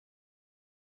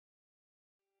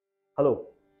Hello,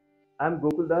 I'm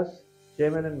Gokul Das,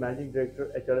 Chairman and Managing Director,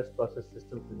 HRS Process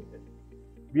Systems Limited.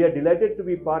 We are delighted to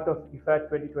be part of IFAT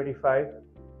 2025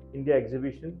 India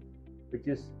exhibition, which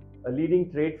is a leading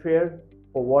trade fair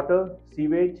for water,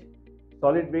 sewage,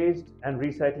 solid waste, and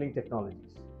recycling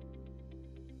technologies.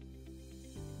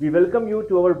 We welcome you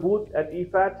to our booth at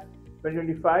IFAT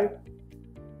 2025,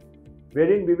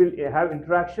 wherein we will have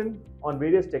interaction on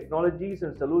various technologies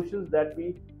and solutions that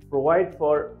we provide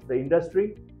for the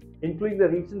industry, including the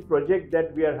recent project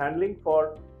that we are handling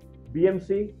for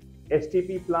BMC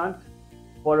STP Plant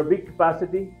for a big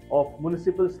capacity of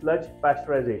municipal sludge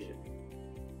pasteurization.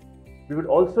 We would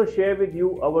also share with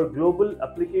you our global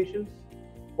applications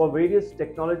for various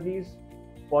technologies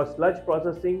for sludge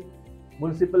processing,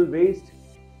 municipal waste,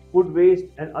 food waste,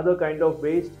 and other kind of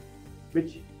waste,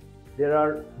 which there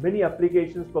are many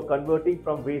applications for converting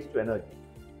from waste to energy.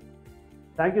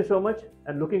 Thank you so much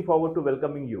and looking forward to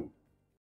welcoming you.